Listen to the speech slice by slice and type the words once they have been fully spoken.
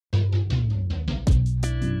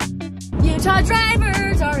Utah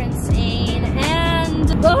drivers are insane and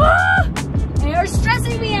they are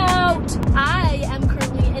stressing me out. I am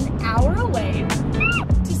currently an hour away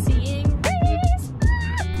to seeing Reese.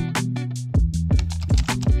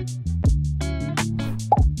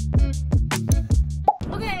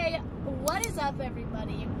 Okay, what is up,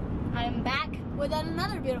 everybody? I am back with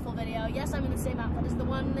another beautiful video. Yes, I'm in the same outfit as the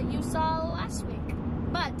one that you saw last week,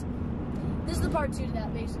 but this is the part 2 to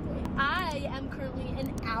that, basically. I am currently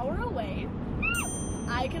an hour away.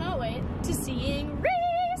 I cannot wait to seeing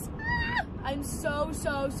Reese. I'm so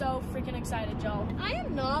freaking excited, y'all.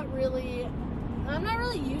 I'm not really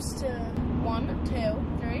used to 1, 2,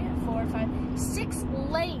 3, 4, 5, 6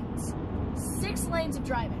 lanes. 6 lanes of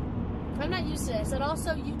driving. I'm not used to this. And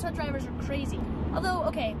also, Utah drivers are crazy. Although,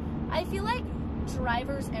 okay, I feel like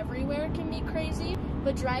drivers everywhere can be crazy,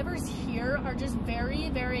 but drivers here are just very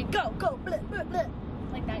go, blah, blah, blah,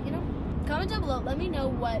 like that, you know? Comment down below, let me know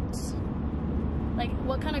what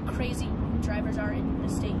kind of crazy drivers are in the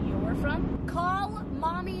state you're from. Call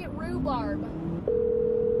Mommy Rhubarb.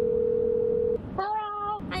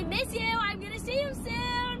 Hello! I miss you, I'm gonna see you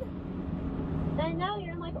soon! I know,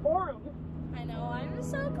 you're in like Orem. I know, I'm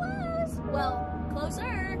so close. Well,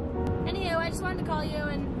 closer. Anywho, I just wanted to call you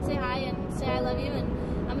and say hi and say I love you, and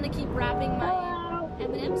I'm gonna keep rapping my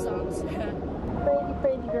Eminem songs.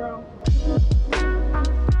 Crazy girl.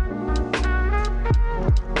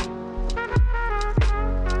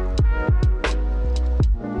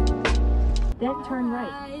 Then turn right.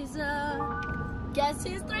 Guys, guess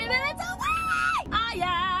who's 3 minutes away? I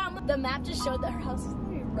am. The map just showed that her house is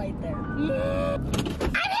right there. I'm here!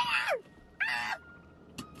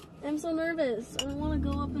 I'm so nervous. I want to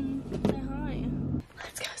go up and say hi.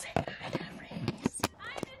 Let's go say hi to Reese.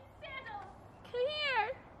 I'm in sandals. Come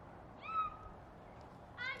here.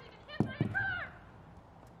 I'm gonna hit my car.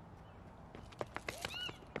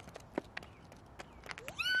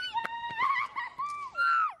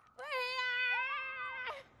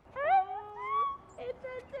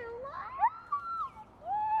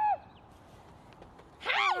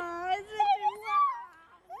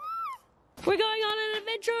 We're going on an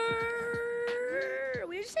adventure!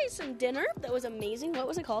 We just ate some dinner that was amazing. What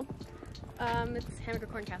was it called? It's hamburger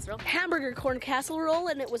corn casserole. Hamburger corn casserole,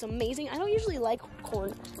 and it was amazing. I don't usually like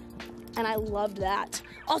corn, and I loved that.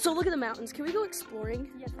 Also, look at the mountains. Can we go exploring?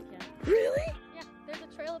 Yes, we can. Really? Yeah, there's a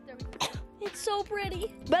trail up there. It's so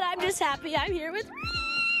pretty. But I'm just happy I'm here with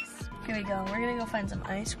Reese. Here we go. We're gonna go find some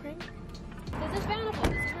ice cream. This is Bountiful.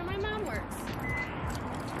 This is where my mom works.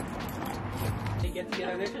 They get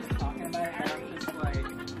together, they're just talking about it, and I'm just like...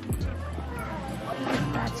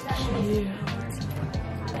 That's cute.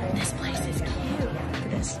 This place is cute. Look at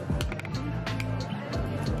this.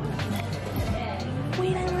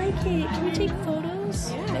 Wait, I like it. Can we take photos?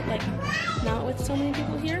 Yeah. But like, not with so many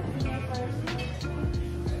people here.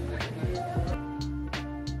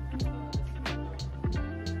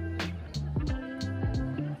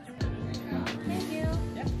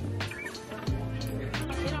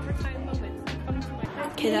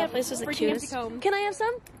 Okay, that place was the cutest. Can I have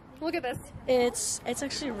some? Look at this. It's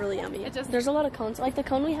actually really yummy. There's a lot of cones. Like the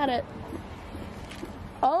cone we had at...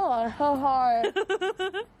 Oh, so hard. This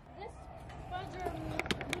bedroom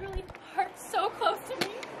literally hurts so close to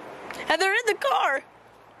me. And they're in the car.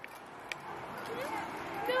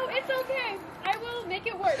 No, it's okay. I will make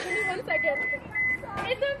it work. Give me 1 second.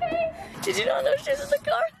 It's okay. Did you not know she was in the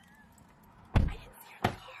car? I didn't see her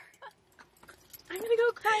in the car. I'm gonna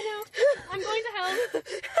go cry now. I'm going to hell.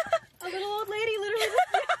 A little old lady literally.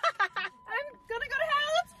 I'm gonna go to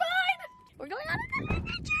hell. It's fine. We're going on another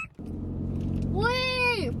adventure.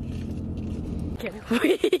 Wait. Okay,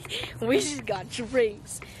 we just got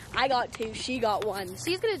drinks. I got 2. She got 1.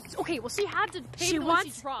 She's gonna. Okay, well she had to pay the one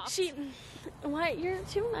she dropped. What? You're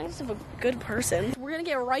too nice of a good person. We're gonna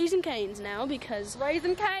get Raisin Canes now because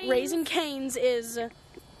Raisin Canes is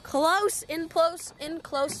in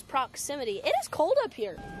close proximity. It is cold up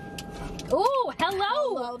here. Oh,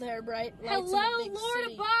 hello. Hello there, bright lights. Hello, in the big Lord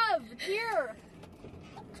city. above. Here.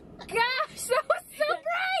 Gosh, that was so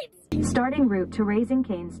bright. Starting route to Raising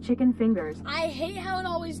Cane's Chicken Fingers. I hate how it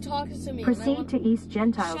always talks to me. Proceed to East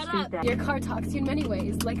Gentile Shut Street up. then. Your car talks to you in many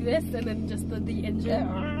ways, like this, and then just the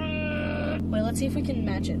engine. Wait, let's see if we can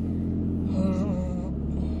match it.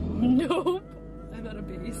 Nope. I'm out of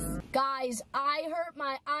base. Guys, I hurt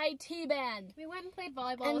my IT band. We went and played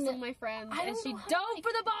volleyball with some of my friends, and she know how dove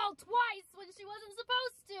for the ball twice when she wasn't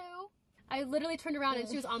supposed to. I literally turned around and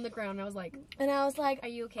she was on the ground, and I was like, "Are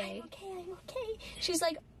you okay? I'm okay. She's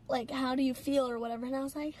like, how do you feel or whatever? And I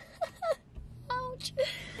was like, ouch.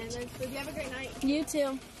 And then so you have a great night. You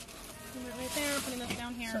too. Right there, putting this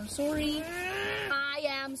down here. So sorry. I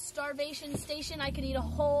am starvation station, I could eat a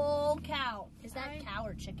whole cow. Is that cow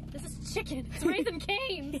or chicken? This is chicken. It's Raising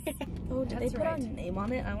Cane's. Oh, did they put a name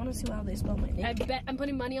on it? I want to see how they spell my name. I bet I'm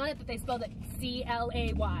putting money on it that they spelled it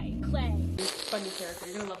C-L-A-Y. Clay. Funny character.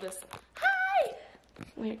 You're gonna love this. Hi!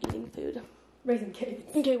 We're eating food. Raising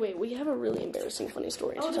Cane's. Okay, wait. We have a really embarrassing, funny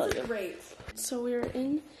story to tell you. Great. So we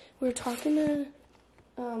were talking to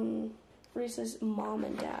Reese's mom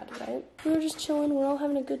and dad, right? We were just chilling. We're all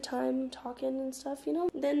having a good time talking and stuff, you know?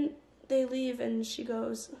 Then they leave and she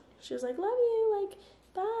was like, love you, like,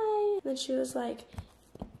 bye. And then she was like,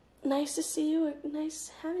 nice to see you, nice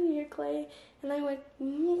having you here, Clay. And I went,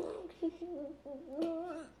 and then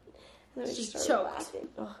we just started choked. laughing.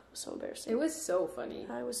 Oh, it was so embarrassing. It was so funny.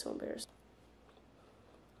 I was so embarrassed.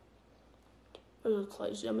 Oh,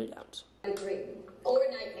 Clay's yummy downs. A dream or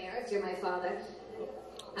nightmare if you're my father.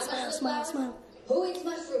 Smile, smile, smile. Who eats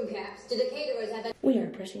mushroom caps? Do the caterers have a... We are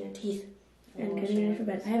brushing our teeth and getting ready for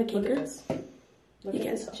bed. I have a canker. Look at this. Look You at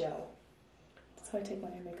can't this tell. gel. That's how I take my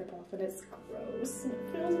eye makeup off, and it's gross. And it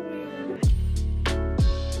feels weird.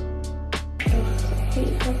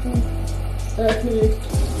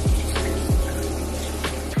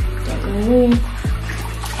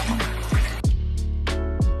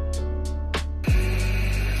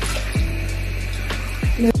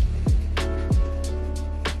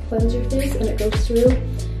 Cleanse your face, and it goes through,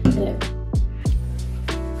 and it...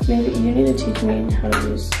 Maybe you need to teach me how to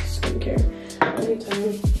use skincare.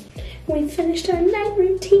 Anytime. We finished our night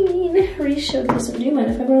routine. Reese showed me some. Do you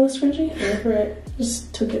mind if I borrow the scrunchie? Go for it.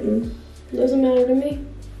 Just took it and Doesn't matter to me.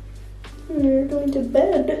 we're going to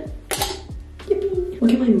bed. Yippee.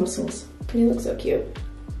 Look at my muscles. You look so cute.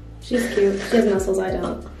 She's cute. She has muscles, I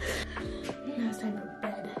don't. Now it's time for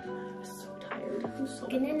bed. I was so tired. I'm so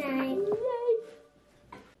Good night.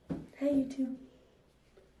 Hey YouTube.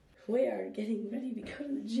 We are getting ready to go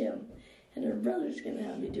to the gym, and her brother's gonna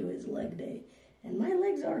have me do his leg day. And my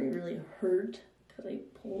legs already really hurt because I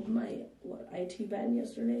pulled my IT band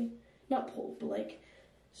yesterday. Not pulled, but like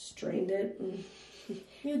strained it. And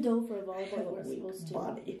You dove for a I have a volleyball. weak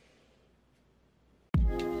body.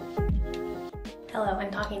 Hello, I'm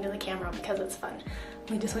talking to the camera because it's fun.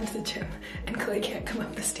 We just went to the gym and Clay can't come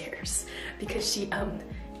up the stairs because she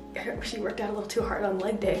worked out a little too hard on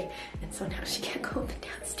leg day, and so now she can't go up and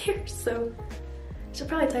downstairs. So she'll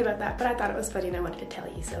probably tell you about that, but I thought it was funny and I wanted to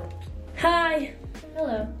tell you, so. Hi!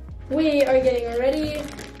 Hello. We are getting ready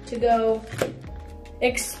to go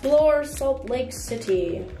explore Salt Lake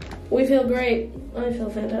City. We feel great. I feel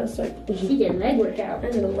fantastic. She did a leg workout.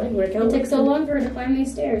 I did a leg workout. It took so long for her to climb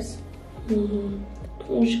these stairs.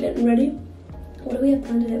 We're just getting ready. What do we have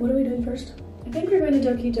planned today? What are we doing first? I think we're going to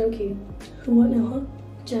Doki Doki. What now, huh?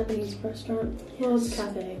 Japanese restaurant. Well, it's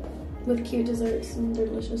cafe. With cute desserts and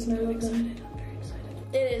delicious and I like them. I'm very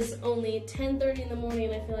excited. It is only 10:30 in the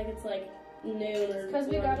morning and I feel like it's like noon or Because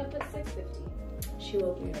we 1. got up at 6:50. She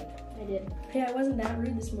woke me up. I did. Hey, I wasn't that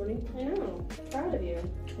rude this morning. I know. Proud of you.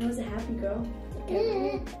 I was a happy girl.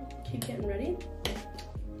 Keep getting ready.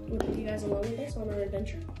 We'll take you guys along with us on our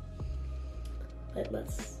adventure. But let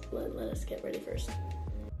us get ready first.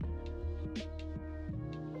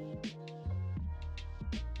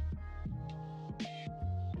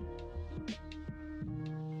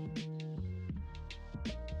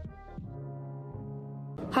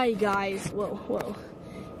 Hi guys, whoa.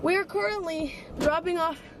 We're currently dropping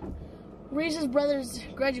off Reese's brother's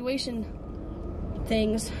graduation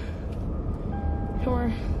things.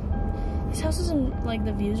 These houses and like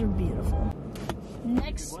the views are beautiful.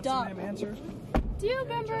 Next stop. Do you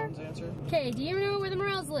remember? Okay, do you know where the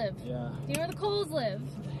Morels live? Yeah. Do you know where the Coles live?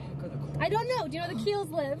 I don't know. Do you know where the Keels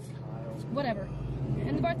live? Whatever.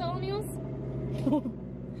 And the Bartholomews?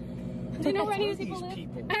 Do you know where any of these people live? I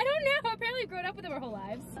don't know. Apparently we've grown up with them our whole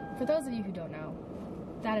lives. For those of you who don't know,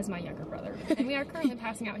 that is my younger brother. And we are currently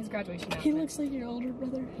passing out his graduation outfit. He looks like your older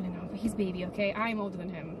brother. I know, but he's baby, okay? I'm older than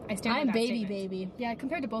him. I stand by I'm that baby, statement. baby. Yeah,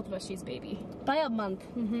 compared to both of us, she's baby. By a month.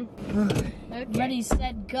 Okay. Ready,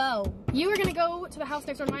 set, go. You were gonna go to the house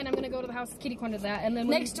next door to mine. I'm gonna go to the house Kitty Corner to that, and then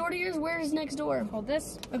when Next door to yours? Where's next door? hold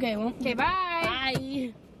this. Okay, well. Okay, bye.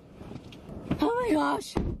 Bye. Oh my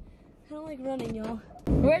gosh. I don't like running, y'all.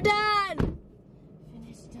 We're done.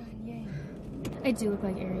 Finished done, yay. I do look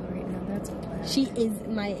like Ariel right now. That's what. She is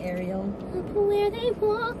my Ariel. Up where they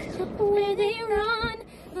walk, up where they run,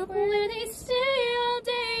 up where they stay all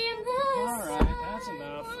day in the sun. Alright, that's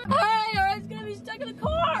enough. Alright, it's gonna be stuck in the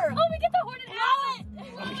car. Oh, we get the Hornet hat.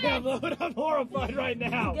 I can't load. I'm horrified right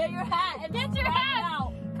now. Get your hat. And Get your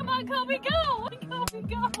hat. Come on, Kobe, go. Kobe,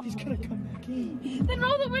 go. He's gonna come back in. Then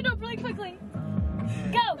roll the window really quickly.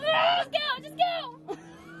 Go. Just go. Just go.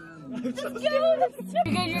 I'm so Go. You're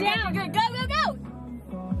good, you're good, you're good. Go, go,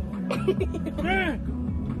 go.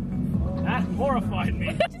 That horrified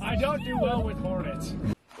me. I don't do well with hornets.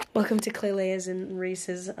 Welcome to Klailea's and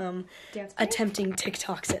Reese's attempting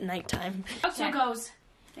TikToks at nighttime. So it goes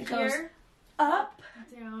Here, up,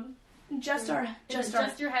 down. just our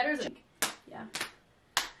Just your head or is it? yeah.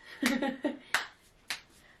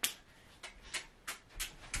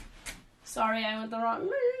 Sorry, I went the wrong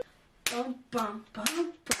way. Bum bum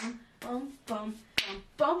bum bum bum bum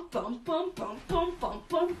bum bum bum bum bum bum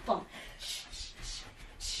bum bum.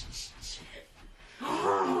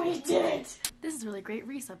 Oh, we did it! This is a really great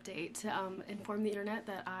Reese update to inform the internet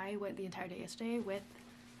that I went the entire day yesterday with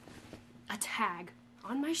a tag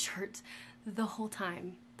on my shirt the whole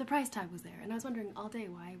time. The price tag was there, and I was wondering all day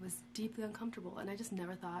why I was deeply uncomfortable, and I just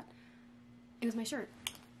never thought it was my shirt.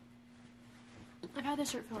 I've had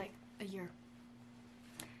this shirt for like a year,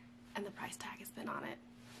 and the price tag has been on it.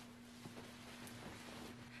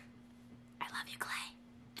 I love you, Clay.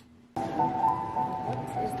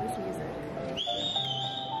 What is this music?